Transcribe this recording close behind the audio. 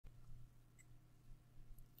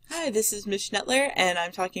Hi, this is Ms. Schnettler, and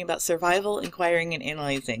I'm talking about survival, inquiring, and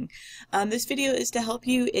analyzing. This video is to help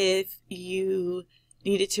you if you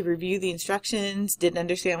needed to review the instructions, didn't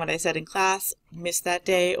understand what I said in class, missed that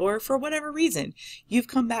day, or for whatever reason, you've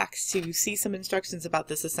come back to see some instructions about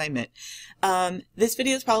this assignment. This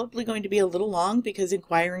video is probably going to be a little long because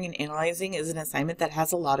inquiring and analyzing is an assignment that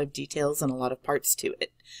has a lot of details and a lot of parts to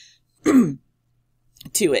it.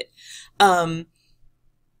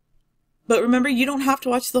 But remember, you don't have to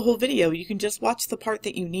watch the whole video. You can just watch the part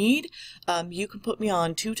that you need. You can put me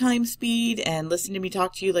on 2x speed and listen to me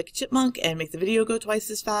talk to you like a chipmunk and make the video go twice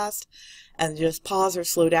as fast, and just pause or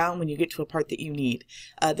slow down when you get to a part that you need.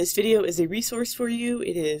 This video is a resource for you.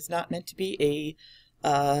 It is not meant to be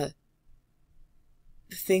a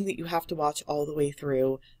thing that you have to watch all the way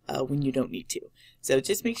through when you don't need to. So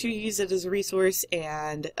just make sure you use it as a resource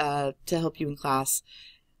and to help you in class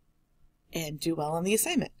and do well on the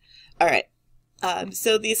assignment. All right,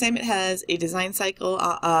 so the assignment has a design cycle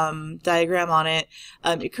diagram on it.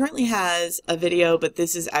 It currently has a video, but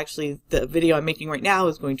this is actually the video I'm making right now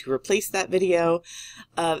is going to replace that video.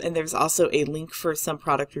 And there's also a link for some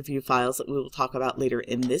product review files that we will talk about later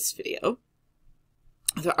in this video.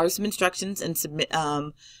 There are some instructions and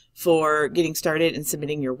for getting started and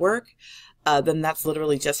submitting your work. Then that's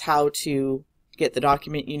literally just how to get the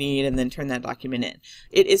document you need and then turn that document in.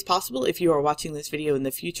 It is possible if you are watching this video in the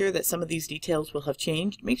future that some of these details will have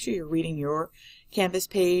changed. Make sure you're reading your Canvas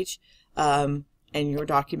page and your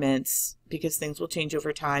documents because things will change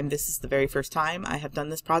over time. This is the very first time I have done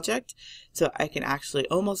this project, so I can actually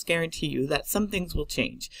almost guarantee you that some things will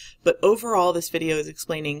change. But overall, this video is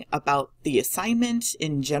explaining about the assignment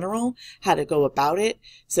in general, how to go about it.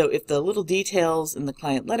 So if the little details in the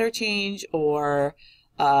client letter change or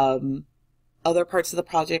other parts of the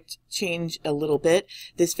project change a little bit,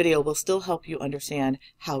 this video will still help you understand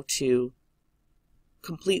how to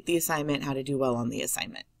complete the assignment, how to do well on the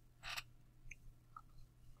assignment.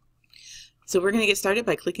 So we're going to get started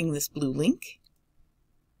by clicking this blue link.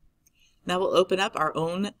 Now we'll open up our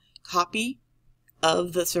own copy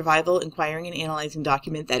of the survival, inquiring, and analyzing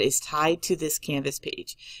document that is tied to this Canvas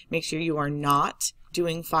page. Make sure you are not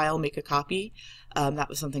doing file, make a copy. That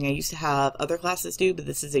was something I used to have other classes do, but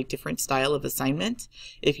this is a different style of assignment.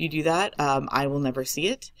 If you do that, I will never see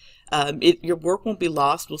it. Your work won't be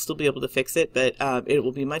lost. We'll still be able to fix it, but it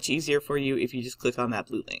will be much easier for you if you just click on that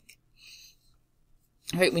blue link.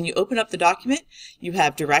 All right, when you open up the document, you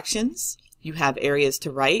have directions. You have areas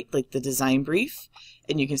to write, like the design brief.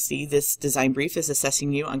 And you can see this design brief is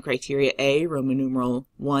assessing you on criteria A, Roman numeral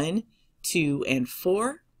 1, 2, and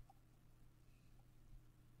 4.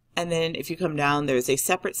 And then if you come down, there's a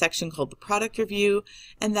separate section called the product review,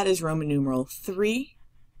 and that is Roman numeral 3.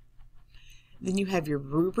 Then you have your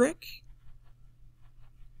rubric,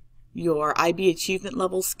 your IB achievement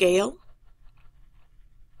level scale,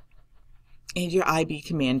 and your IB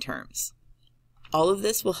command terms. All of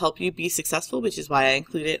this will help you be successful, which is why I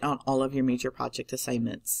include it on all of your major project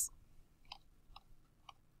assignments.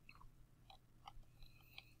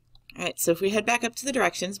 All right, so if we head back up to the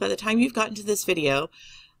directions, by the time you've gotten to this video,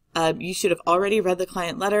 you should have already read the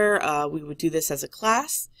client letter. We would do this as a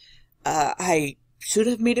class. I should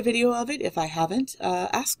have made a video of it. If I haven't,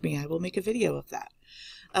 ask me. I will make a video of that.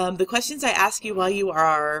 The questions I ask you while you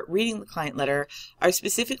are reading the client letter are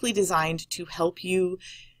specifically designed to help you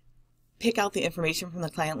pick out the information from the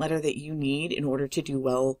client letter that you need in order to do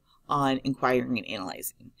well on inquiring and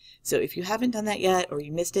analyzing. So if you haven't done that yet or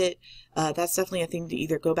you missed it, that's definitely a thing to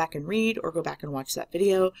either go back and read or go back and watch that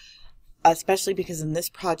video. Especially because in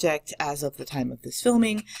this project, as of the time of this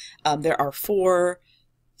filming, there are 4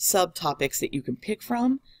 subtopics that you can pick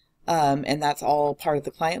from, and that's all part of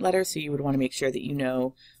the client letter, so you would want to make sure that you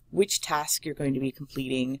know which task you're going to be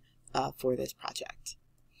completing for this project.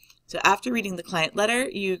 So after reading the client letter,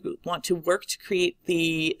 you want to work to create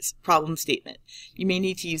the problem statement. You may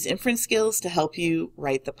need to use inference skills to help you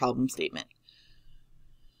write the problem statement.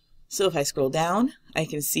 So if I scroll down, I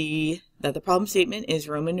can see that the problem statement is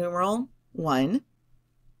Roman numeral 1,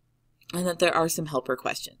 and that there are some helper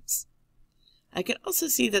questions. I can also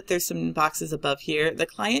see that there's some boxes above here. The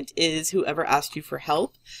client is whoever asked you for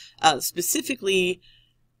help, specifically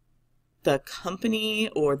the company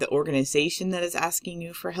or the organization that is asking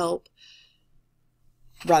you for help,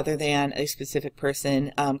 rather than a specific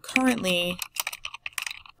person. Currently,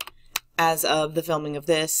 as of the filming of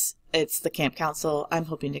this, it's the Camp Council. I'm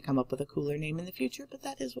hoping to come up with a cooler name in the future, but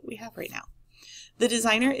that is what we have right now. The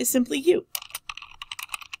designer is simply you.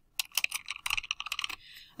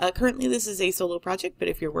 Currently, this is a solo project, but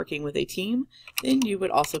if you're working with a team, then you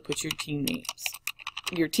would also put your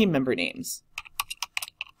team member names.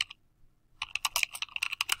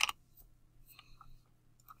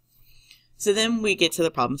 So then we get to the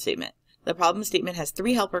problem statement. The problem statement has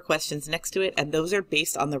 3 helper questions next to it, and those are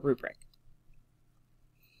based on the rubric.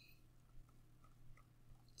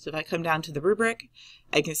 So if I come down to the rubric,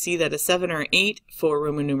 I can see that a 7 or 8 for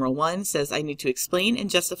Roman numeral 1 says I need to explain and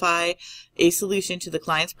justify a solution to the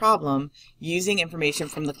client's problem using information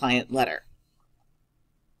from the client letter.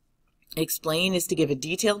 Explain is to give a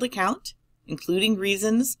detailed account, including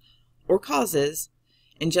reasons or causes,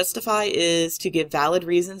 and justify is to give valid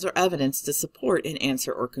reasons or evidence to support an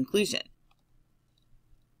answer or conclusion.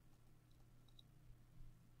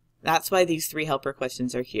 That's why these 3 helper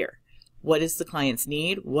questions are here. What is the client's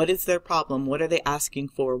need? What is their problem? What are they asking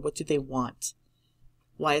for? What do they want?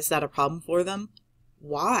 Why is that a problem for them?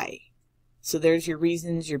 Why? So there's your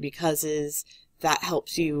reasons, your becauses. That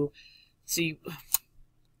helps you.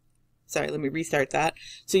 Sorry, let me restart that.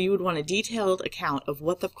 So you would want a detailed account of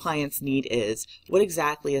what the client's need is. What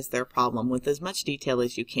exactly is their problem, with as much detail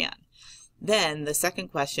as you can. Then the second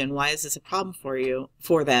question, why is this a problem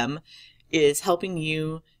for them, is helping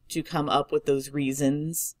you to come up with those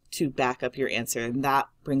reasons to back up your answer, and that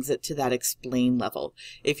brings it to that explain level.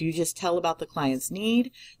 If you just tell about the client's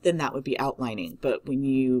need, then that would be outlining. But when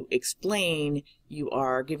you explain, you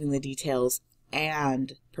are giving the details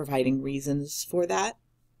and providing reasons for that.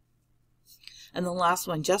 And the last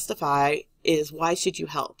one, justify, is why should you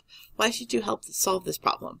help? Why should you help solve this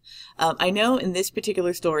problem? I know in this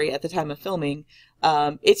particular story at the time of filming,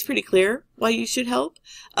 it's pretty clear why you should help,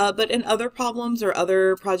 but in other problems or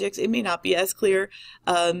other projects, it may not be as clear.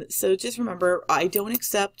 So just remember, I don't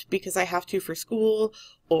accept because I have to for school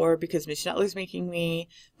or because Ms. Schnettler's making me.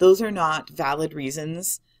 Those are not valid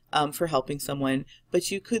reasons for helping someone,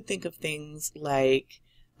 but you could think of things like,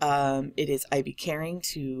 it is I be caring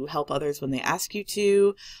to help others when they ask you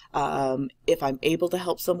to. If I'm able to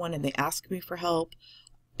help someone and they ask me for help,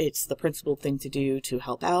 it's the principled thing to do to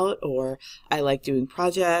help out, or I like doing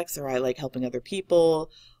projects, or I like helping other people,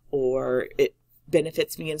 or it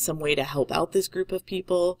benefits me in some way to help out this group of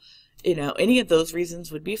people. You know, any of those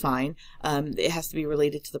reasons would be fine. It has to be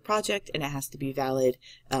related to the project and it has to be valid.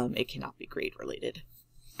 It cannot be grade related.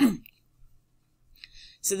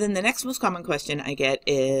 So then the next most common question I get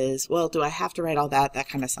is, well, do I have to write all that? That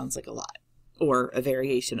kind of sounds like a lot, or a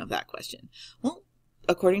variation of that question. Well,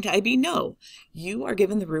 according to IB, no. You are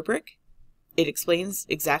given the rubric. It explains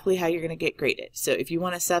exactly how you're going to get graded. So if you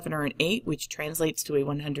want a 7 or an 8, which translates to a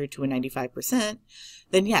 100 to a 95%,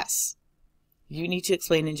 then yes, you need to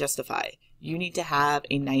explain and justify. You need to have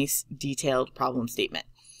a nice detailed problem statement.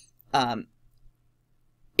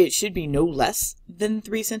 It should be no less than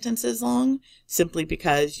 3 sentences long, simply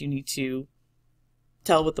because you need to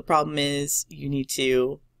tell what the problem is, you need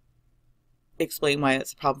to explain why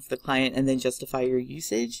it's a problem for the client, and then justify your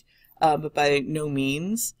usage. But by no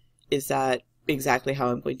means is that exactly how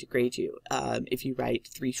I'm going to grade you. If you write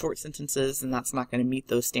 3 short sentences, then that's not going to meet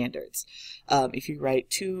those standards. If you write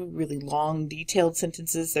 2 really long, detailed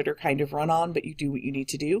sentences that are kind of run on, but you do what you need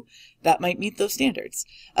to do, that might meet those standards.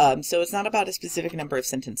 So it's not about a specific number of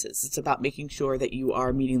sentences. It's about making sure that you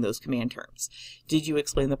are meeting those command terms. Did you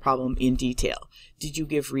explain the problem in detail? Did you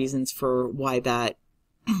give reasons for why that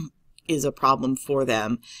is a problem for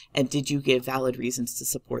them? And did you give valid reasons to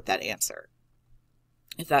support that answer?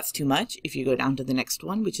 If that's too much, if you go down to the next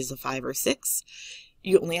one, which is a 5 or 6,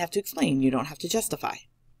 you only have to explain. You don't have to justify.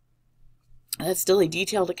 That's still a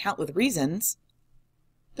detailed account with reasons,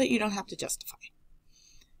 but you don't have to justify.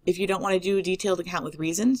 If you don't want to do a detailed account with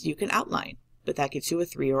reasons, you can outline, but that gets you a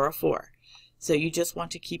 3 or a 4. So you just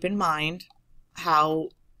want to keep in mind how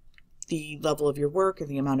the level of your work or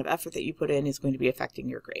the amount of effort that you put in is going to be affecting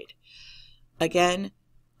your grade. Again,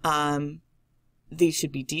 these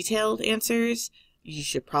should be detailed answers. You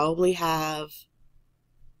should probably have,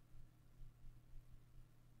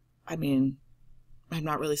 I'm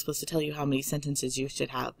not really supposed to tell you how many sentences you should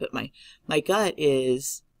have, but my gut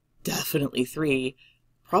is definitely 3,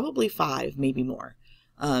 probably 5, maybe more.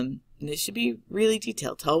 And it should be really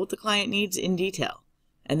detailed. Tell what the client needs in detail,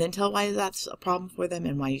 and then tell why that's a problem for them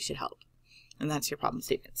and why you should help. And that's your problem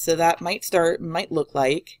statement. So that might look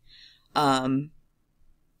like,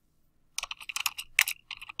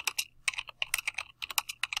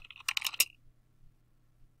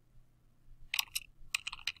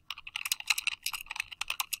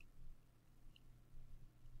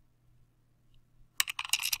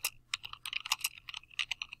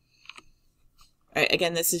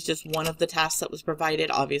 again, this is just one of the tasks that was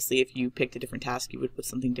provided. Obviously, if you picked a different task, you would put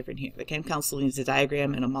something different here. The camp counselor needs a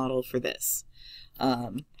diagram and a model for this.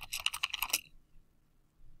 You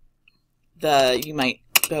might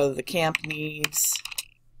go, the camp needs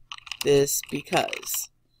this because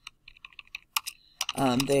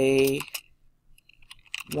they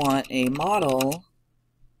want a model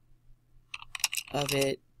of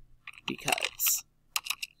it because.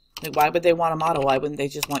 Like, why would they want a model? Why wouldn't they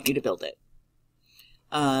just want you to build it?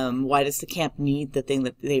 Why does the camp need the thing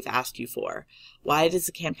that they've asked you for? Why does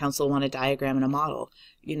the camp council want a diagram and a model?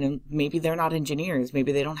 You know, maybe they're not engineers.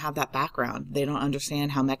 Maybe they don't have that background. They don't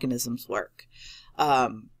understand how mechanisms work.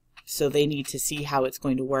 So they need to see how it's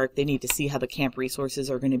going to work. They need to see how the camp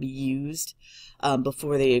resources are going to be used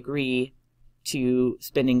before they agree to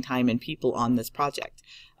spending time and people on this project.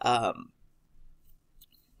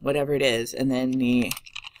 Whatever it is. And then the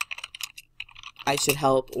I should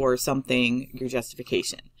help or something, your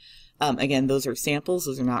justification. Again, those are samples.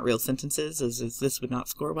 Those are not real sentences. This would not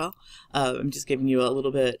score well. I'm just giving you a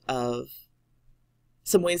little bit of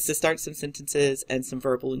some ways to start some sentences and some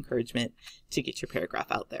verbal encouragement to get your paragraph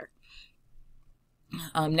out there.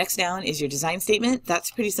 Next down is your design statement. That's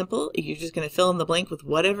pretty simple. You're just going to fill in the blank with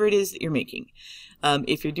whatever it is that you're making.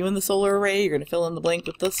 If you're doing the solar array, you're going to fill in the blank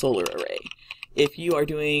with the solar array. If you are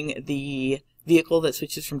doing the vehicle that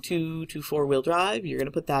switches from 2 to 4-wheel drive, you're going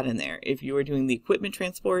to put that in there. If you are doing the equipment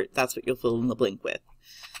transport, that's what you'll fill in the blank with.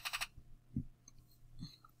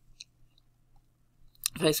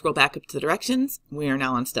 If I scroll back up to the directions, we are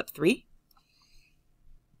now on step 3.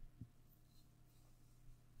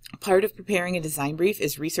 Part of preparing a design brief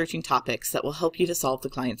is researching topics that will help you to solve the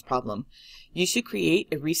client's problem. You should create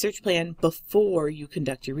a research plan before you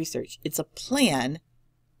conduct your research. It's a plan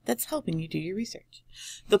that's helping you do your research.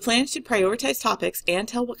 The plan should prioritize topics and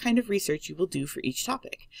tell what kind of research you will do for each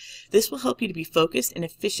topic. This will help you to be focused and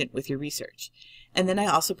efficient with your research. And then I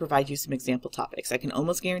also provide you some example topics. I can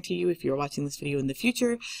almost guarantee you, if you're watching this video in the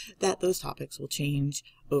future, that those topics will change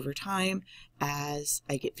over time as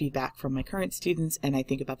I get feedback from my current students and I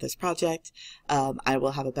think about this project. I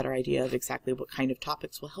will have a better idea of exactly what kind of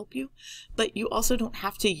topics will help you. But you also don't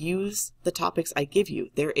have to use the topics I give you.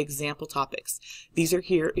 They're example topics. These are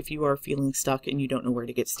here if you are feeling stuck and you don't know where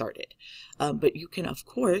to get started. But you can, of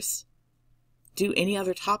course, do any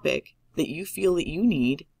other topic that you feel that you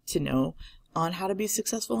need to know on how to be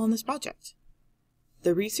successful on this project.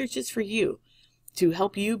 The research is for you, to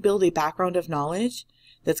help you build a background of knowledge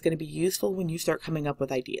that's going to be useful when you start coming up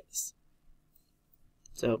with ideas.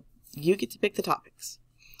 So you get to pick the topics.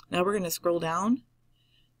 Now we're going to scroll down.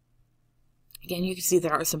 Again, you can see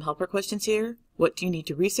there are some helper questions here. What do you need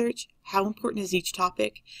to research? How important is each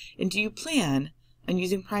topic? And do you plan on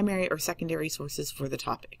using primary or secondary sources for the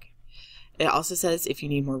topic? It also says if you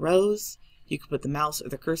need more rows, you can put the mouse or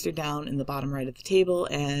the cursor down in the bottom right of the table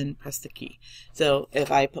and press the key. So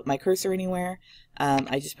if I put my cursor anywhere,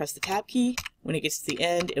 I just press the tab key. When it gets to the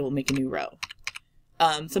end, it will make a new row.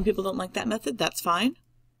 Some people don't like that method. That's fine.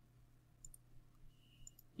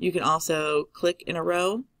 You can also click in a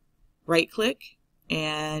row, right click,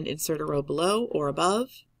 and insert a row below or above.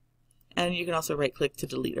 And you can also right click to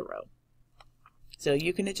delete a row. So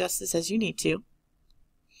you can adjust this as you need to.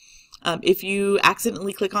 If you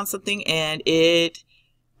accidentally click on something and it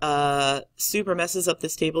super messes up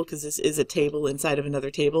this table, because this is a table inside of another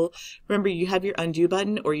table, remember you have your undo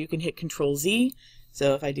button, or you can hit Control Z.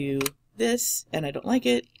 So if I do this and I don't like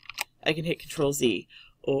it, I can hit Control Z.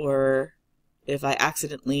 Or if I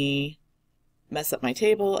accidentally mess up my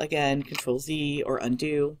table, again, Control Z or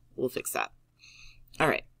undo will fix that. All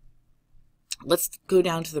right, let's go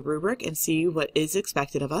down to the rubric and see what is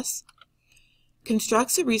expected of us.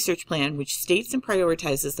 Constructs a research plan which states and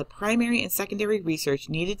prioritizes the primary and secondary research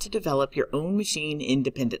needed to develop your own machine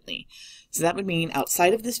independently. So that would mean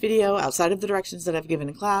outside of this video, outside of the directions that I've given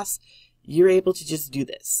in class, you're able to just do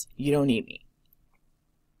this. You don't need me.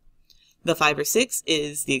 The 5 or 6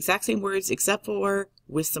 is the exact same words except for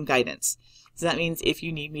with some guidance. So that means if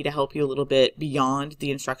you need me to help you a little bit beyond the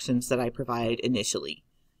instructions that I provide initially.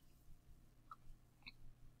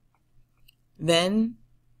 Then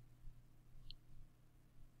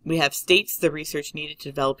we have states the research needed to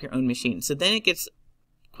develop your own machine. So then it gets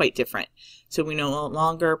quite different. So we're no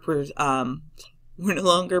longer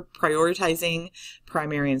prioritizing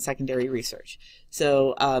primary and secondary research.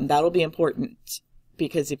 So that'll be important,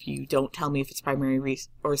 because if you don't tell me if it's primary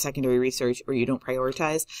or secondary research, or you don't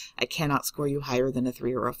prioritize, I cannot score you higher than a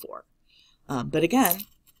 3 or a 4. But again,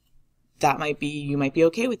 you might be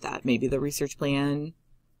okay with that. Maybe the research plan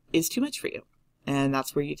is too much for you, and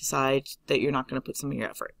that's where you decide that you're not going to put some of your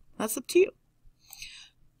effort. That's up to you.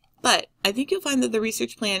 But I think you'll find that the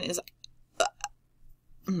research plan is,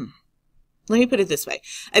 let me put it this way.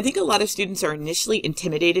 I think a lot of students are initially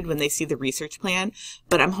intimidated when they see the research plan,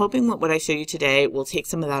 but I'm hoping that what I show you today will take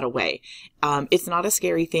some of that away. It's not a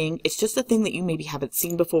scary thing. It's just a thing that you maybe haven't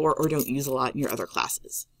seen before or don't use a lot in your other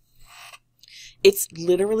classes. It's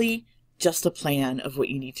literally just a plan of what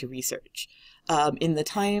you need to research. In the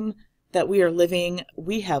time that we are living,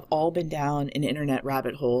 we have all been down an internet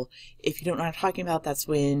rabbit hole. If you don't know what I'm talking about, that's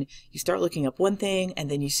when you start looking up one thing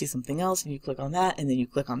and then you see something else and you click on that and then you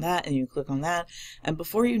click on that and you click on that. And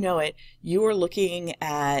before you know it, you are looking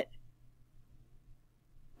at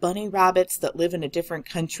bunny rabbits that live in a different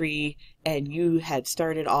country and you had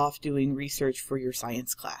started off doing research for your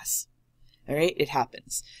science class. All right, it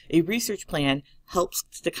happens. A research plan helps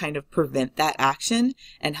to kind of prevent that action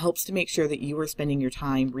and helps to make sure that you are spending your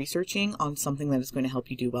time researching on something that is going to help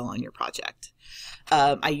you do well on your project.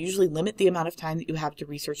 I usually limit the amount of time that you have to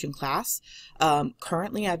research in class.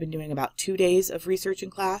 Currently, I've been doing about 2 days of research in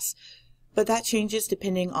class, but that changes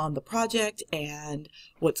depending on the project and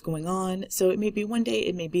what's going on. So it may be 1 day,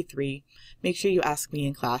 it may be 3. Make sure you ask me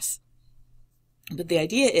in class. But the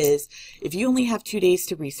idea is, if you only have 2 days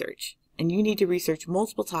to research, and you need to research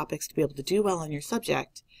multiple topics to be able to do well on your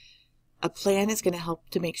subject, a plan is going to help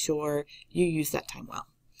to make sure you use that time well.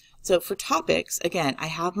 So for topics, again, I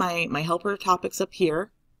have my helper topics up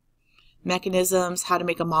here. Mechanisms, how to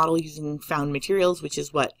make a model using found materials, which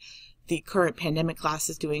is what the current pandemic class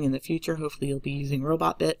is doing in the future. Hopefully you'll be using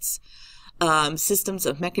robot bits. Systems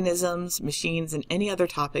of mechanisms, machines, and any other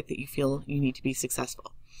topic that you feel you need to be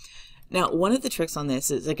successful. Now, one of the tricks on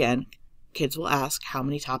this is, again, kids will ask, how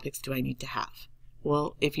many topics do I need to have?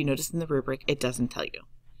 Well, if you notice in the rubric, it doesn't tell you.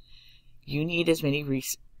 You need as many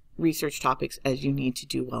research topics as you need to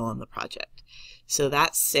do well on the project. So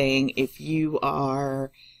that's saying if you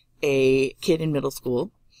are a kid in middle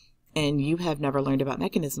school and you have never learned about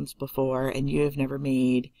mechanisms before and you have never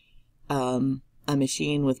made a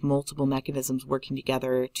machine with multiple mechanisms working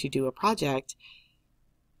together to do a project,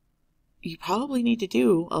 you probably need to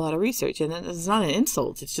do a lot of research. And it's not an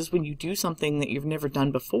insult. It's just when you do something that you've never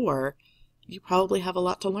done before, you probably have a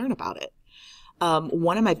lot to learn about it.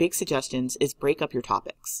 One of my big suggestions is break up your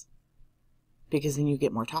topics, because then you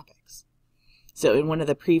get more topics. So in one of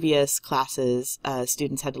the previous classes,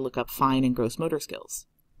 students had to look up fine and gross motor skills.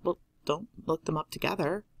 Well, don't look them up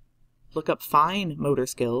together. Look up fine motor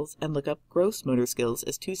skills and look up gross motor skills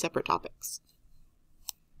as 2 separate topics.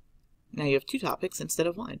 Now you have 2 topics instead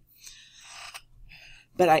of 1.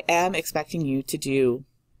 But I am expecting you to do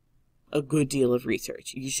a good deal of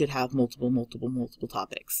research. You should have multiple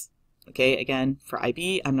topics. Okay, again, for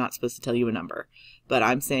IB, I'm not supposed to tell you a number, but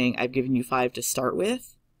I'm saying I've given you 5 to start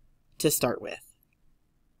with.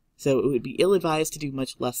 So it would be ill-advised to do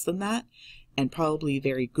much less than that, and probably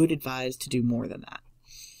very good advised to do more than that.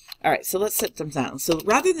 All right, so let's set them down. So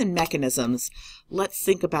rather than mechanisms, let's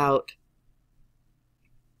think about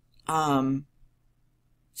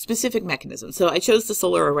specific mechanisms. So I chose the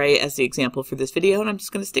solar array as the example for this video, and I'm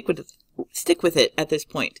just going to stick with it at this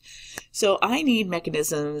point. So I need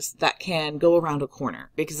mechanisms that can go around a corner,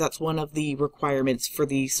 because that's one of the requirements for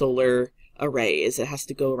the solar array, is it has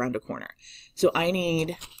to go around a corner. So I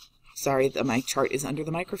need, sorry that my chart is under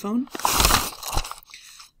the microphone.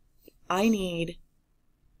 I need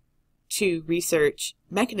to research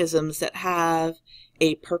mechanisms that have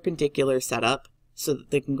a perpendicular setup so that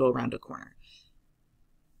they can go around a corner.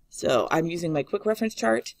 So I'm using my quick reference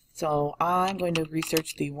chart. So I'm going to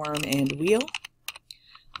research the worm and wheel.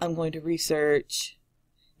 I'm going to research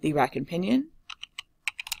the rack and pinion.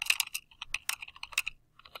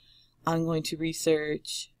 I'm going to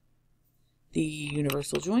research the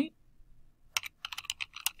universal joint.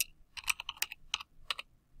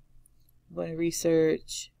 I'm going to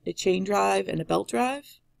research a chain drive and a belt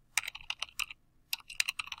drive.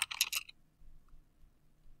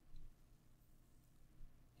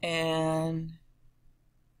 And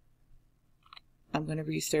I'm going to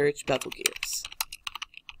research bevel gears.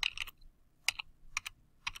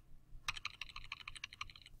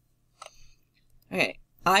 Okay,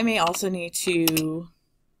 I may also need to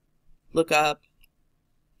look up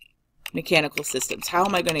mechanical systems. How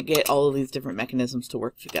am I going to get all of these different mechanisms to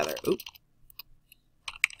work together? Oop.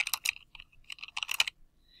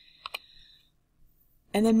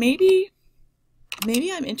 And then maybe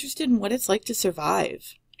I'm interested in what it's like to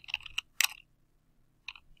survive.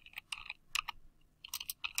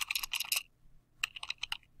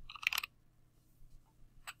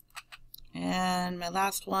 And my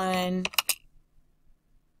last one,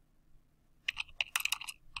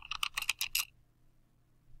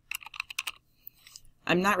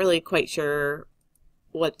 I'm not really quite sure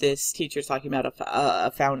what this teacher's talking about,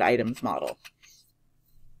 a found items model.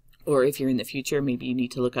 Or if you're in the future, maybe you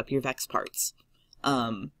need to look up your VEX parts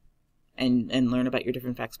and learn about your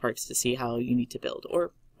different VEX parts to see how you need to build,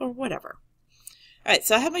 or whatever. All right,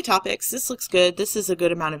 so I have my topics. This looks good. This is a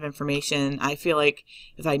good amount of information. I feel like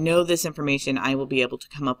if I know this information, I will be able to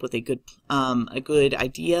come up with a good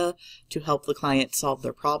idea to help the client solve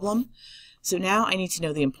their problem. So now I need to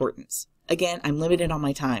know the importance. Again, I'm limited on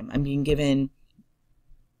my time. I'm being given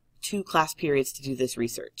 2 class periods to do this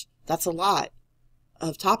research. That's a lot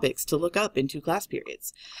of topics to look up in 2 class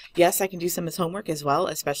periods. Yes, I can do some as homework as well,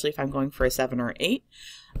 especially if I'm going for a 7 or 8.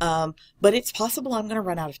 But it's possible I'm going to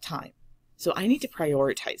run out of time. So I need to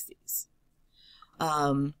prioritize these.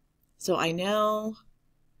 So I know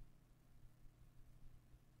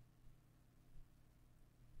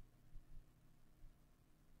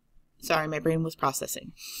sorry, my brain was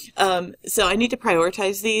processing. So I need to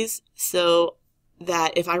prioritize these so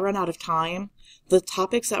that if I run out of time, the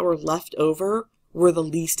topics that were left over were the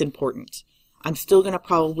least important. I'm still going to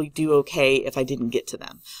probably do okay if I didn't get to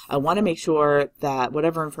them. I want to make sure that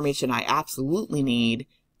whatever information I absolutely need,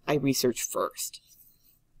 I research first.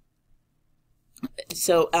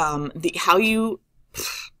 So,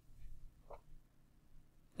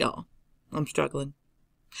 y'all, I'm struggling.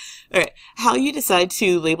 All right, how you decide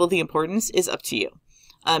to label the importance is up to you.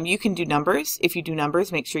 You can do numbers. If you do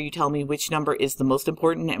numbers, make sure you tell me which number is the most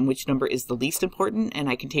important and which number is the least important, and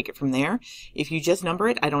I can take it from there. If you just number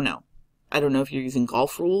it, I don't know. I don't know if you're using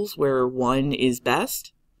golf rules where 1 is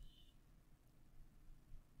best,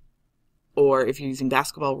 or if you're using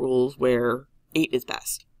basketball rules where 8 is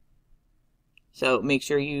best. So make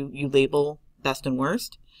sure you label best and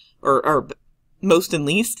worst, or most and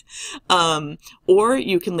least. Or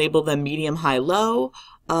you can label them medium, high, low.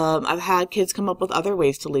 I've had kids come up with other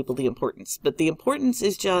ways to label the importance, but the importance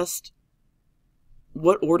is just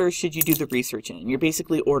what order should you do the research in? You're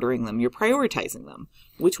basically ordering them. You're prioritizing them.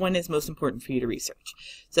 Which one is most important for you to research?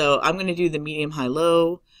 So I'm going to do the medium, high,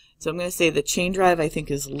 low. So I'm going to say the chain drive I think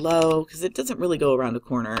is low because it doesn't really go around a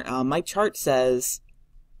corner. My chart says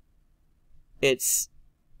it's,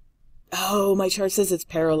 my chart says it's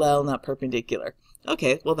parallel, not perpendicular.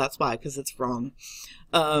 Okay, well that's why, because it's wrong.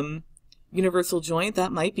 Universal joint,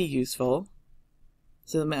 that might be useful.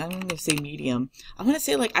 So I'm going to say medium. I'm going to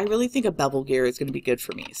say, I really think a bevel gear is going to be good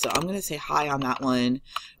for me. So I'm going to say high on that one.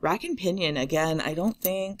 Rack and pinion, again, I don't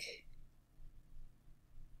think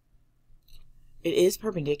it is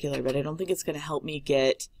perpendicular, but I don't think it's going to help me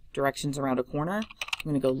get directions around a corner. I'm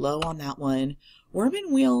going to go low on that one. Worm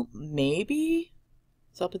and wheel, maybe.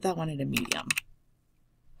 So I'll put that one at a medium.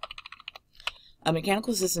 A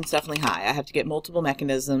mechanical system's definitely high. I have to get multiple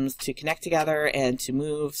mechanisms to connect together and to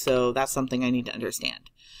move, so that's something I need to understand.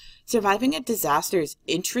 Surviving a disaster is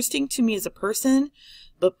interesting to me as a person,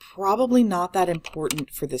 but probably not that important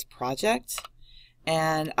for this project.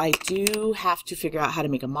 And I do have to figure out how to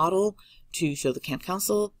make a model to show the camp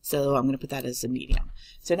council, so I'm going to put that as a medium.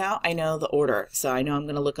 So now I know the order. So I know I'm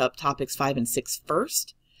going to look up topics 5 and 6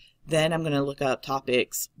 first. Then I'm going to look up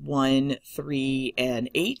topics 1, 3,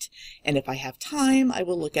 and 8. And if I have time, I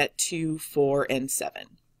will look at 2, 4, and 7.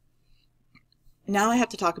 Now I have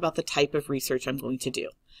to talk about the type of research I'm going to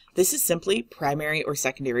do. This is simply primary or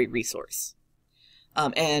secondary resource.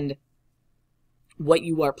 And what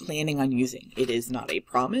you are planning on using. It is not a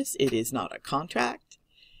promise. It is not a contract.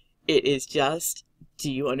 It is just,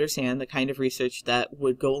 do you understand the kind of research that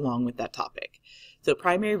would go along with that topic? So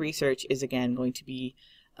primary research is, again, going to be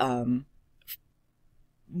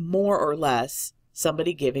more or less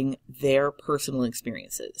somebody giving their personal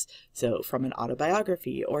experiences. So from an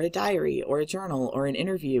autobiography or a diary or a journal or an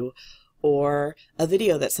interview or a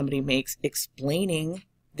video that somebody makes explaining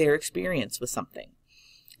their experience with something.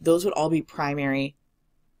 Those would all be primary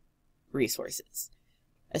resources.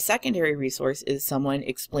 A secondary resource is someone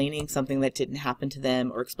explaining something that didn't happen to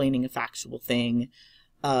them or explaining a factual thing,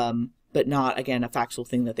 but not, again, a factual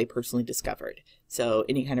thing that they personally discovered. So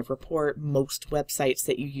any kind of report, most websites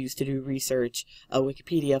that you use to do research,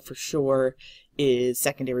 Wikipedia for sure is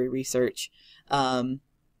secondary research.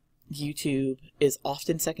 YouTube is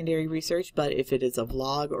often secondary research, but if it is a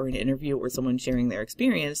vlog or an interview or someone sharing their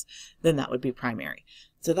experience, then that would be primary.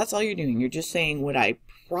 So that's all you're doing. You're just saying, would I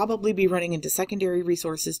probably be running into secondary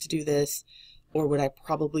resources to do this? Or would I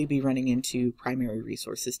probably be running into primary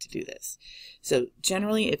resources to do this? So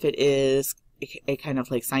generally, if it is a kind of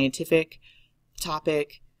scientific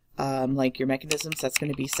topic, like your mechanisms, that's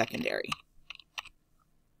going to be secondary.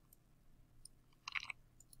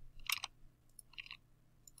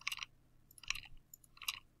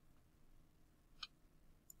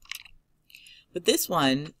 But this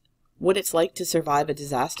one, what it's like to survive a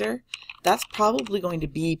disaster, that's probably going to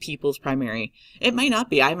be people's primary. It might not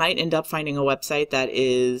be. I might end up finding a website that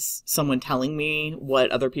is someone telling me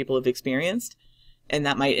what other people have experienced, and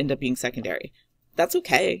that might end up being secondary. That's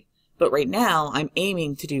okay. But right now, I'm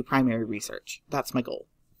aiming to do primary research. That's my goal.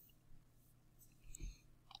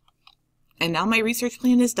 And now my research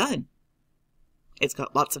plan is done. It's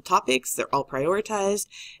got lots of topics, they're all prioritized,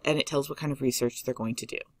 and it tells what kind of research they're going to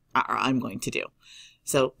do, or I'm going to do.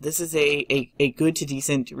 So this is a good to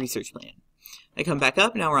decent research plan. I come back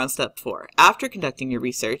up, now we're on step 4. After conducting your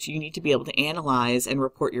research, you need to be able to analyze and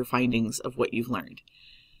report your findings of what you've learned,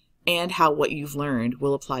 and how what you've learned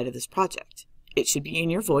will apply to this project. It should be in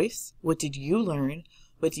your voice. What did you learn?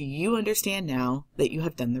 What do you understand now that you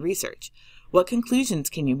have done the research? What conclusions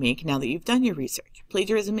can you make now that you've done your research?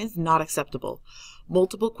 Plagiarism is not acceptable.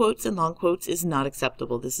 Multiple quotes and long quotes is not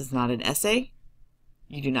acceptable. This is not an essay.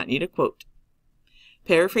 You do not need a quote.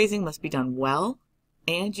 Paraphrasing must be done well,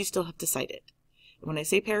 and you still have to cite it. When I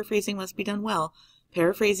say paraphrasing must be done well,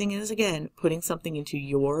 paraphrasing is, again, putting something into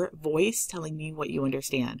your voice, telling me what you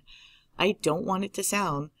understand. I don't want it to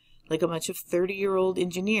sound like a bunch of 30-year-old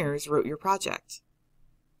engineers wrote your project.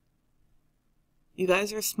 You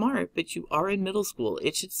guys are smart, but you are in middle school.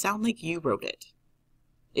 It should sound like you wrote it.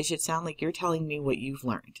 It should sound like you're telling me what you've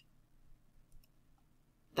learned.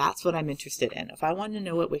 That's what I'm interested in. If I want to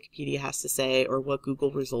know what Wikipedia has to say or what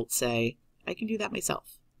Google results say, I can do that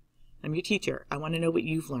myself. I'm your teacher. I want to know what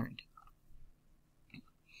you've learned.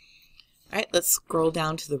 All right, let's scroll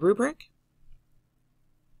down to the rubric.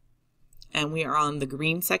 And we are on the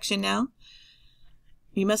green section now.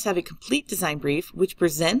 You must have a complete design brief which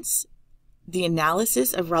presents the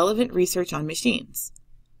analysis of relevant research on machines.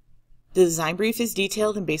 The design brief is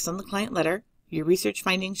detailed and based on the client letter. Your research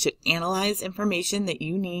findings should analyze information that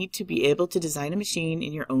you need to be able to design a machine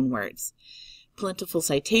in your own words. Plentiful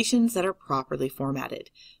citations that are properly formatted.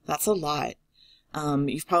 That's a lot.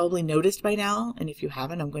 You've probably noticed by now, and if you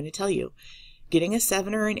haven't, I'm going to tell you. Getting a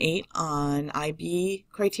 7 or an 8 on IB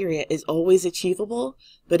criteria is always achievable,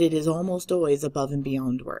 but it is almost always above and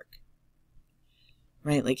beyond work.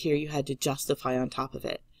 Right? Like here you had to justify on top of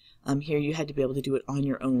it. Here you had to be able to do it on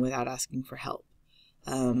your own without asking for help.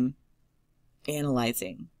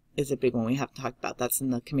 Analyzing is a big one we have to talk about. That's in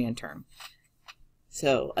the command term.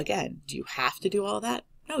 So again, do you have to do all that?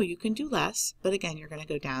 No, you can do less, but again, you're going to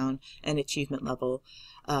go down an achievement level.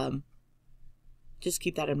 Just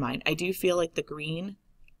keep that in mind. I do feel like the green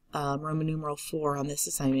Roman numeral 4 on this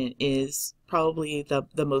assignment is probably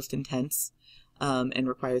the most intense and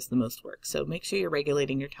requires the most work. So make sure you're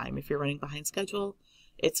regulating your time. If you're running behind schedule,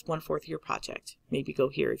 it's 1/4 of your project. Maybe go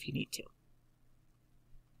here if you need to.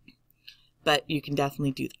 But you can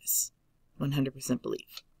definitely do this. 100%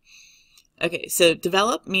 believe. Okay, so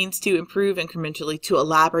develop means to improve incrementally, to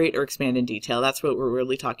elaborate or expand in detail. That's what we're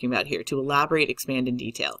really talking about here, to elaborate, expand in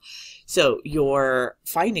detail. So your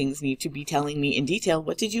findings need to be telling me in detail,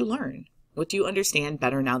 what did you learn? What do you understand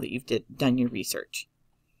better now that you've done your research?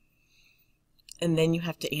 And then you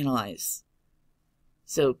have to analyze.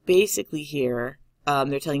 So basically here,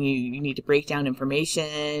 they're telling you you need to break down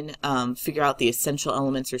information, figure out the essential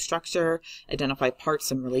elements or structure, identify parts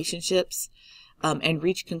and relationships, and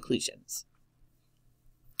reach conclusions.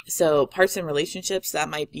 So parts and relationships, that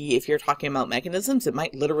might be, if you're talking about mechanisms, it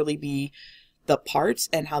might literally be the parts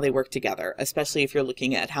and how they work together, especially if you're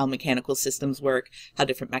looking at how mechanical systems work, how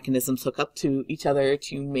different mechanisms hook up to each other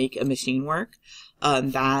to make a machine work.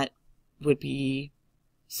 That would be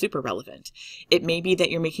super relevant. It may be that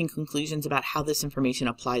you're making conclusions about how this information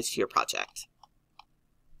applies to your project.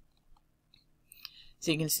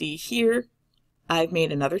 So you can see here, I've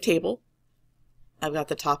made another table. I've got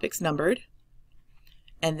the topics numbered.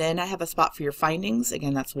 And then I have a spot for your findings.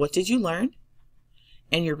 Again, that's what did you learn?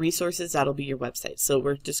 And your resources, that'll be your website. So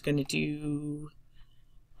we're just going to do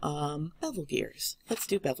bevel gears. Let's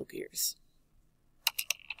do bevel gears.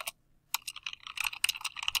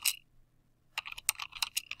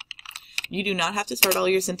 You do not have to start all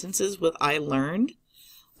your sentences with I learned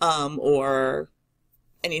or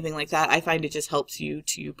anything like that. I find it just helps you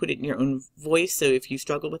to put it in your own voice. So if you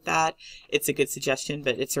struggle with that, it's a good suggestion,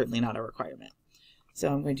 but it's certainly not a requirement. So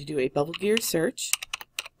I'm going to do a bevel gear search.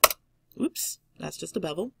 Oops, that's just a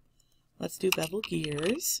bevel. Let's do bevel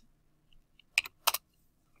gears.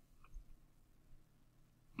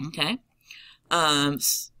 Okay.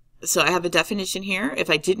 So I have a definition here. If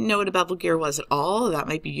I didn't know what a bevel gear was at all, that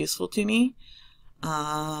might be useful to me.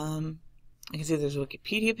 I can see there's a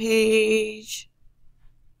Wikipedia page.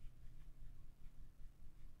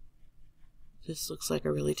 This looks like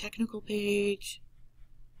a really technical page.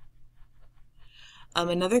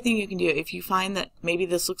 Another thing you can do, if you find that maybe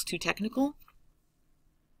this looks too technical,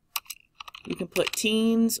 you can put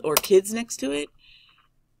teens or kids next to it.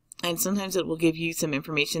 And sometimes it will give you some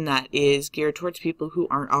information that is geared towards people who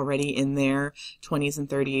aren't already in their 20s and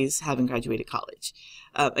 30s, haven't graduated college.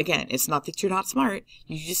 Again, it's not that you're not smart.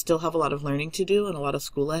 You just still have a lot of learning to do and a lot of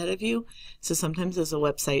school ahead of you. So sometimes those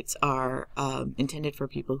websites are intended for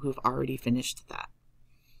people who've already finished that.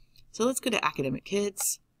 So let's go to Academic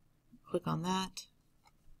Kids. Click on that.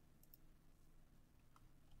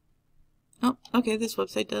 Oh, okay, this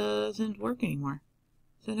website doesn't work anymore.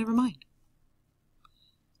 So never mind.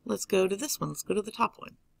 Let's go to this one. Let's go to the top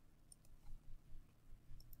one.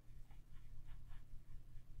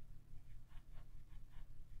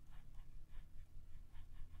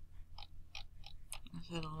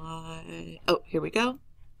 Oh, here we go.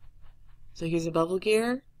 So here's a bevel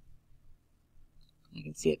gear. I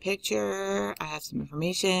can see a picture. I have some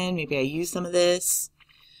information. Maybe I use some of this.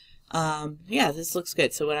 Yeah, this looks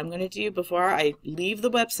good. So what I'm going to do before I leave the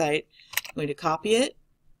website, I'm going to copy it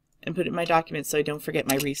and put it in my document so I don't forget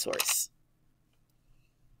my resource.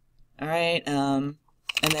 All right, and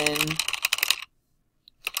then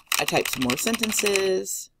I type some more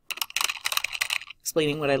sentences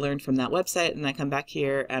explaining what I learned from that website, and I come back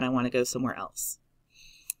here and I want to go somewhere else.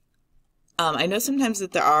 I know sometimes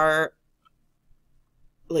that there are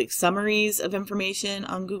like summaries of information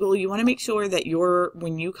on Google. You want to make sure that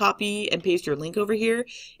when you copy and paste your link over here,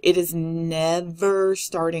 it is never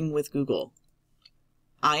starting with Google.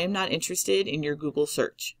 I am not interested in your Google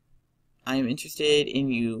search. I am interested in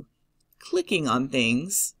you clicking on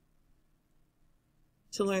things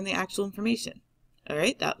to learn the actual information. All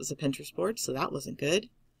right, that was a Pinterest board, so that wasn't good.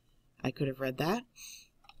 I could have read that.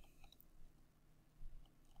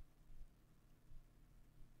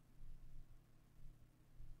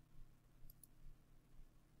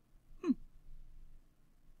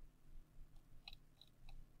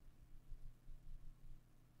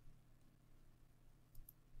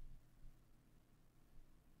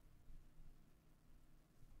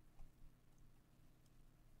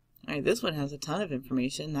 All right, this one has a ton of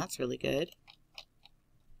information. That's really good.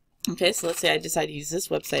 Okay, so let's say I decide to use this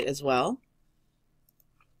website as well.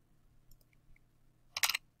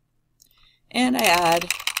 And I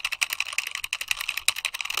add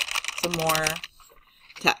some more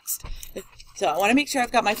text. So I want to make sure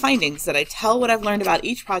I've got my findings, that I tell what I've learned about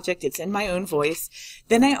each project. It's in my own voice.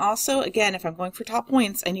 Then I also, again, if I'm going for top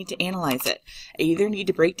points, I need to analyze it. I either need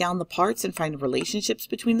to break down the parts and find relationships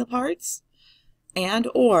between the parts,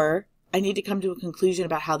 or I need to come to a conclusion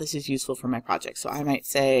about how this is useful for my project. So I might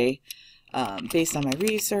say, based on my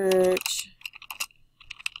research,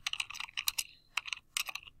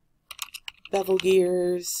 bevel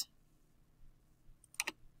gears,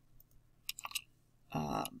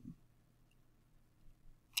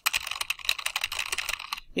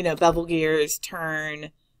 bevel gears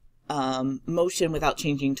turn motion without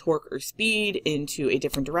changing torque or speed into a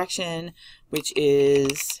different direction, which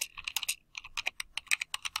is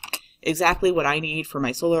exactly what I need for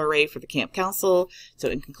my solar array for the camp council. So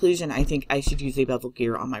in conclusion, I think I should use a bevel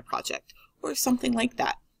gear on my project, or something like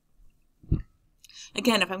that.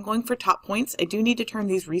 Again, if I'm going for top points, I do need to turn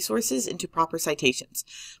these resources into proper citations,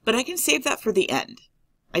 but I can save that for the end.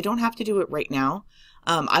 I don't have to do it right now.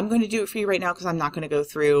 I'm going to do it for you right now because I'm not going to go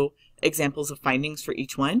through examples of findings for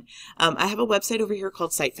each one. I have a website over here called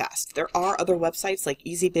CiteFast. There are other websites like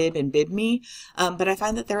EasyBib and BibMe, but I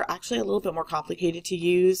find that they're actually a little bit more complicated to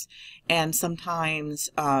use, and sometimes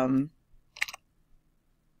they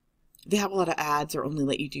have a lot of ads or only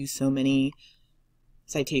let you do so many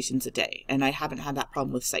citations a day, and I haven't had that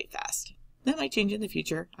problem with CiteFast. That might change in the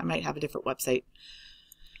future. I might have a different website.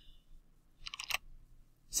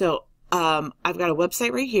 So I've got a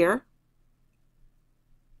website right here.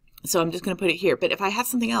 So I'm just going to put it here. But if I had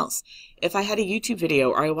something else, if I had a YouTube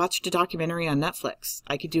video or I watched a documentary on Netflix,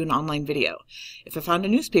 I could do an online video. If I found a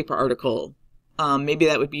newspaper article, maybe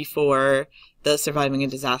that would be for the surviving a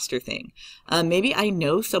disaster thing. Maybe I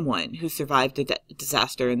know someone who survived a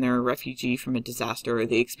disaster and they're a refugee from a disaster, or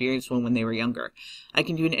they experienced one when they were younger. I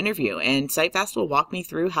can do an interview, and CiteFast will walk me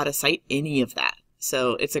through how to cite any of that.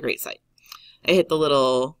 So it's a great site. I hit the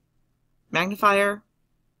little magnifier,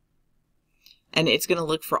 and it's going to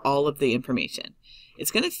look for all of the information.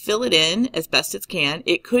 It's going to fill it in as best it can.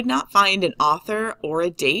 It could not find an author or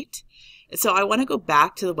a date, so I want to go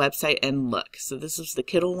back to the website and look. So this is the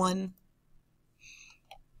Kittle one.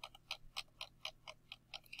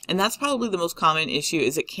 And that's probably the most common issue,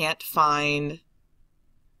 is it can't find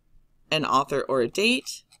an author or a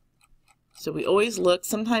date. So we always look.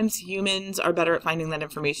 Sometimes humans are better at finding that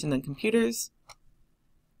information than computers.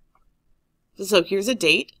 So here's a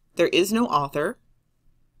date. There is no author.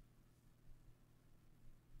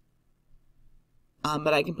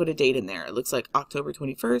 but I can put a date in there. It looks like October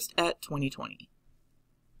 21st at 2020.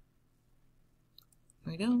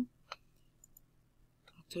 There we go.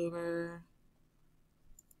 October.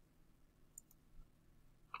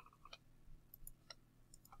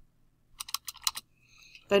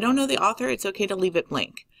 If I don't know the author, it's okay to leave it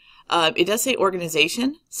blank. It does say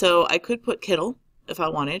organization, so I could put Kittle if I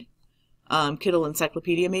wanted. Kittle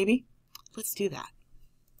Encyclopedia, maybe. Let's do that.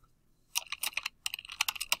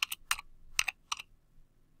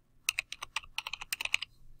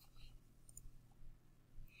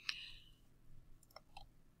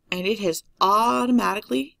 And it has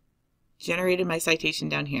automatically generated my citation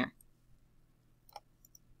down here.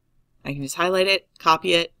 I can just highlight it,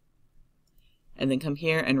 copy it, and then come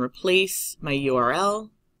here and replace my URL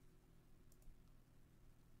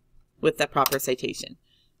with the proper citation.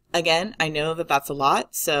 Again, I know that that's a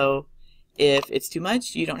lot, so if it's too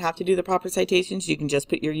much, you don't have to do the proper citations. You can just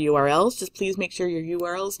put your URLs. Just please make sure your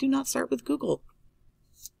URLs do not start with Google.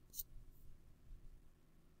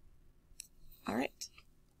 All right.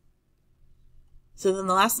 So then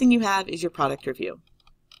the last thing you have is your product review.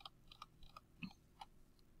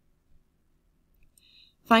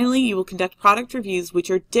 Finally, you will conduct product reviews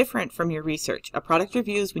which are different from your research. A product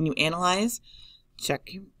review is when you analyze,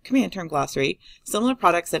 check command term glossary, similar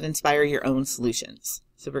products that inspire your own solutions.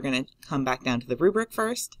 So we're going to come back down to the rubric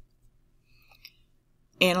first.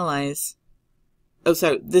 Analyze. Oh,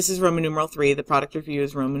 so this is Roman numeral 3. The product review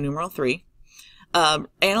is Roman numeral 3.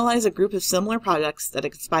 Analyze a group of similar products that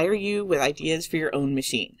inspire you with ideas for your own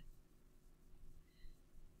machine.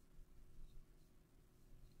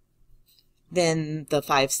 Then the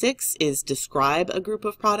 5-6 is describe a group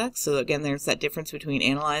of products. So again, there's that difference between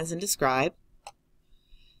analyze and describe.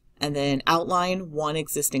 And then outline one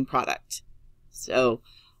existing product. So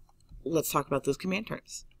let's talk about those command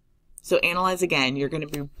terms. So analyze, again, you're going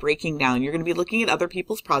to be breaking down. You're going to be looking at other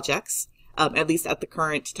people's projects. At least at the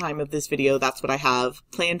current time of this video, that's what I have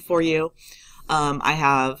planned for you. I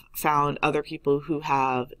have found other people who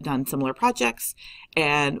have done similar projects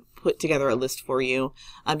and put together a list for you.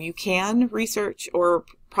 You can research or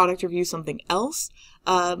product review something else,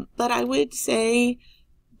 but I would say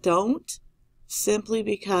don't, simply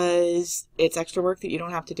because it's extra work that you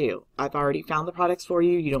don't have to do. I've already found the products for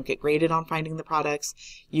you. You don't get graded on finding the products.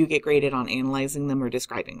 You get graded on analyzing them or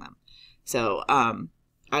describing them. So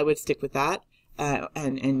I would stick with that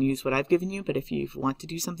and use what I've given you. But if you want to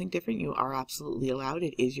do something different, you are absolutely allowed.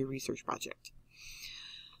 It is your research project.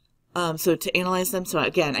 So to analyze them, so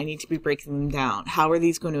again, I need to be breaking them down. How are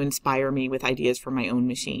these going to inspire me with ideas for my own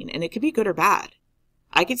machine? And it could be good or bad.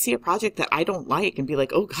 I could see a project that I don't like and be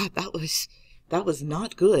like, oh God, that was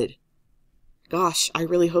not good. Gosh, I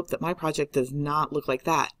really hope that my project does not look like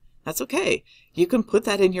that. That's okay. You can put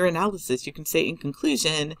that in your analysis. You can say in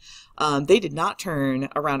conclusion, they did not turn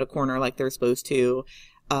around a corner like they're supposed to,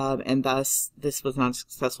 and thus this was not a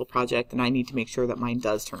successful project, and I need to make sure that mine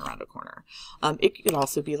does turn around a corner. It could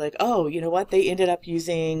also be like, oh, you know what? They ended up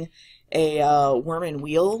using a worm and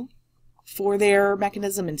wheel for their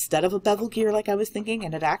mechanism instead of a bevel gear like I was thinking,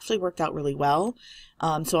 and it actually worked out really well.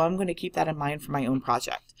 So I'm going to keep that in mind for my own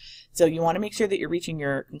project. So you want to make sure that you're reaching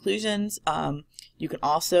your conclusions. You can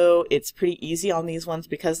also, it's pretty easy on these ones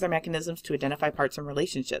because they're mechanisms to identify parts and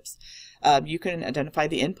relationships. You can identify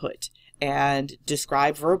the input and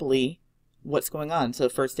describe verbally what's going on. So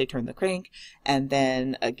first they turn the crank, and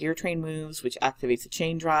then a gear train moves, which activates the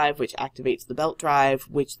chain drive, which activates the belt drive,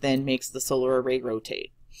 which then makes the solar array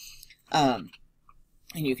rotate.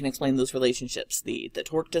 And you can explain those relationships. The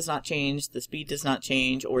torque does not change, the speed does not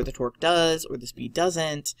change, or the torque does, or the speed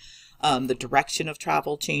doesn't. The direction of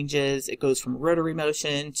travel changes. It goes from rotary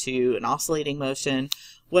motion to an oscillating motion,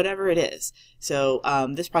 whatever it is. So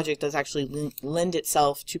this project does actually lend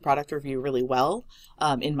itself to product review really well,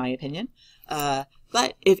 in my opinion.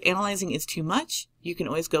 But if analyzing is too much, you can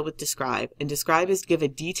always go with describe. And describe is give a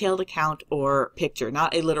detailed account or picture,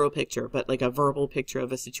 not a literal picture, but like a verbal picture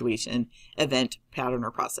of a situation, event, pattern,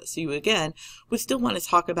 or process. So you, again, would still want to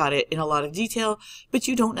talk about it in a lot of detail, but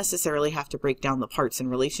you don't necessarily have to break down the parts and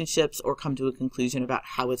relationships or come to a conclusion about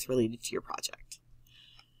how it's related to your project.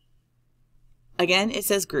 Again, it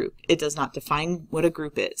says group. It does not define what a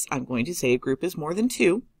group is. I'm going to say a group is more than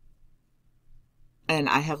 2. And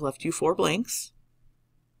I have left you 4 blanks.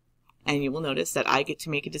 And you will notice that I get to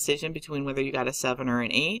make a decision between whether you got a 7 or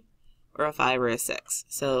an 8, or a 5 or a 6.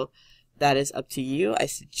 So that is up to you. I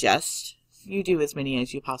suggest you do as many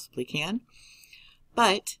as you possibly can.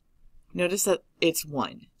 But notice that it's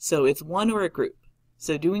 1. So it's 1 or a group.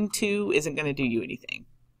 So doing 2 isn't going to do you anything.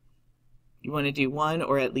 You want to do 1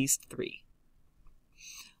 or at least 3.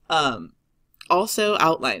 Also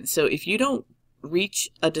outlines. So if you don't reach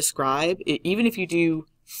a describe, even if you do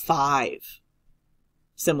 5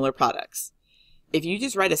 similar products, if you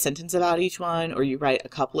just write a sentence about each one, or you write a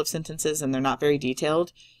couple of sentences and they're not very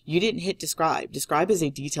detailed, you didn't hit describe. Describe is a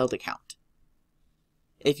detailed account.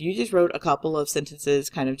 If you just wrote a couple of sentences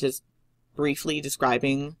kind of just briefly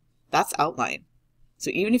describing, that's outline.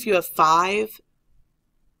 So even if you have 5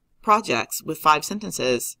 projects with 5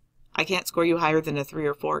 sentences, I can't score you higher than a 3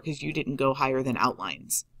 or 4 because you didn't go higher than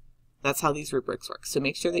outlines. That's how these rubrics work. So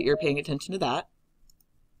make sure that you're paying attention to that.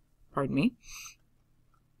 Pardon me.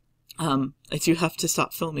 I do have to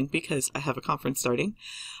stop filming because I have a conference starting.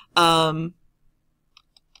 So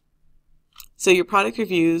your product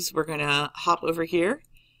reviews, we're going to hop over here.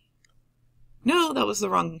 No, that was the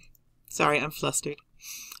wrong. Sorry, I'm flustered.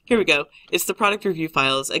 Here we go. It's the product review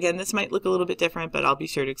files. Again, this might look a little bit different, but I'll be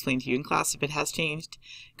sure to explain to you in class if it has changed.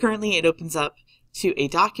 Currently, it opens up to a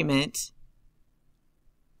document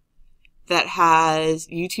that has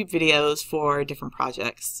YouTube videos for different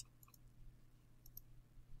projects.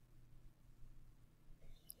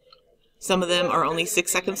 Some of them are only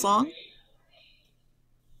 6 seconds long.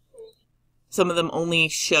 Some of them only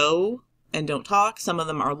show and don't talk. Some of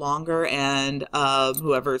them are longer, and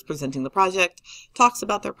whoever is presenting the project talks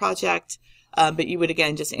about their project. But you would,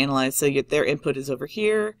 again, just analyze. So their input is over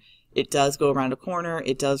here. It does go around a corner.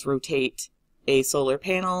 It does rotate a solar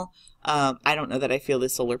panel. I don't know that I feel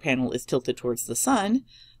this solar panel is tilted towards the sun,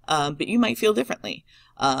 but you might feel differently.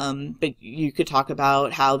 But you could talk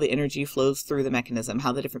about how the energy flows through the mechanism,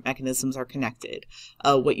 how the different mechanisms are connected,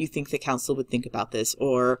 what you think the council would think about this,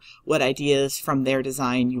 or what ideas from their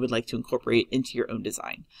design you would like to incorporate into your own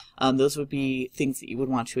design. Those would be things that you would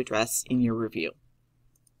want to address in your review.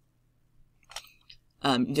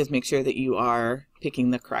 Just make sure that you are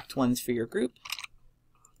picking the correct ones for your group.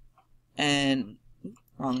 And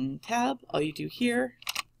wrong tab, all you do here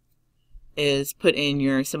is put in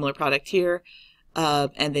your similar product here.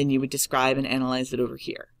 And then you would describe and analyze it over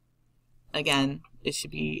here. Again, it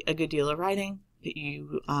should be a good deal of writing, but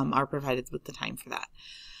you are provided with the time for that.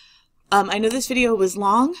 I know this video was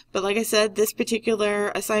long, but like I said, this particular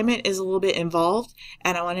assignment is a little bit involved,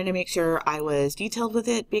 and I wanted to make sure I was detailed with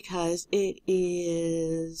it because it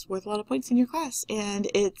is worth a lot of points in your class, and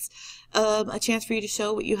it's a chance for you to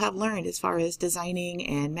show what you have learned as far as designing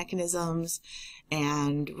and mechanisms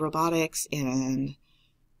and robotics and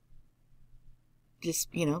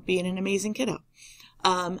just, being an amazing kiddo.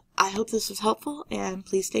 I hope this was helpful, and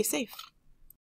please stay safe.